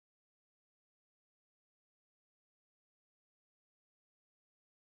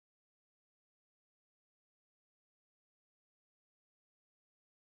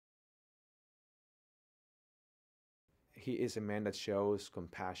he is a man that shows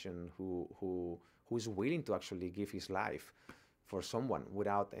compassion, who is willing to actually give his life for someone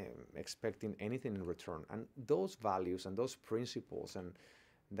without expecting anything in return. And those values and those principles and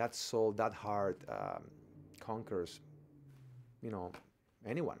that soul, that heart conquers,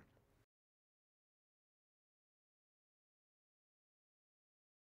 anyone.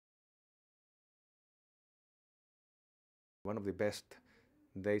 One of the best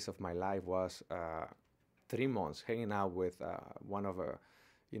days of my life was 3 months hanging out with one of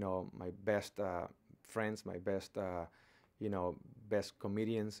my best friends, my best best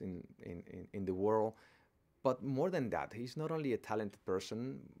comedians in the world. But more than that, he's not only a talented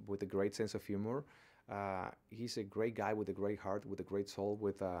person with a great sense of humor. He's a great guy with a great heart, with a great soul,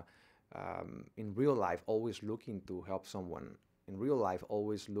 with in real life always looking to help someone. In real life,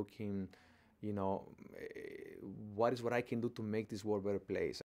 always looking, you know, what I can do to make this world a better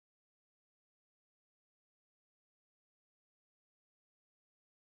place.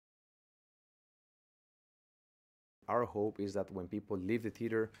 Our hope is that when people leave the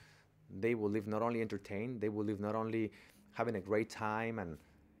theater, they will leave not only entertained, they will leave not only having a great time, and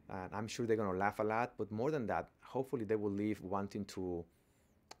I'm sure they're going to laugh a lot, but more than that, hopefully they will leave wanting to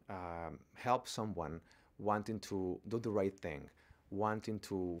help someone, wanting to do the right thing, wanting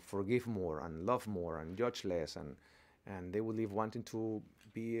to forgive more and love more and judge less, and they will leave wanting to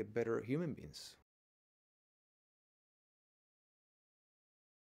be a better human beings.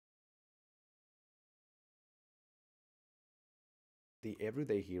 The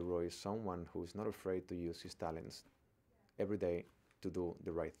everyday hero is someone who's not afraid to use his talents every day to do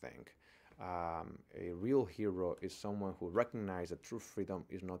the right thing. A real hero is someone who recognizes that true freedom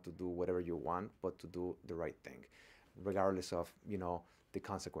is not to do whatever you want, but to do the right thing, regardless of the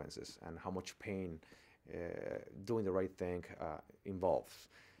consequences and how much pain doing the right thing involves.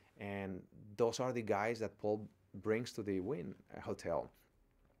 And those are the guys that Paul brings to the Win Hotel,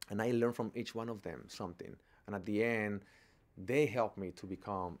 and I learn from each one of them something. And at the end, they help me to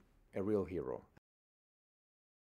become a real hero.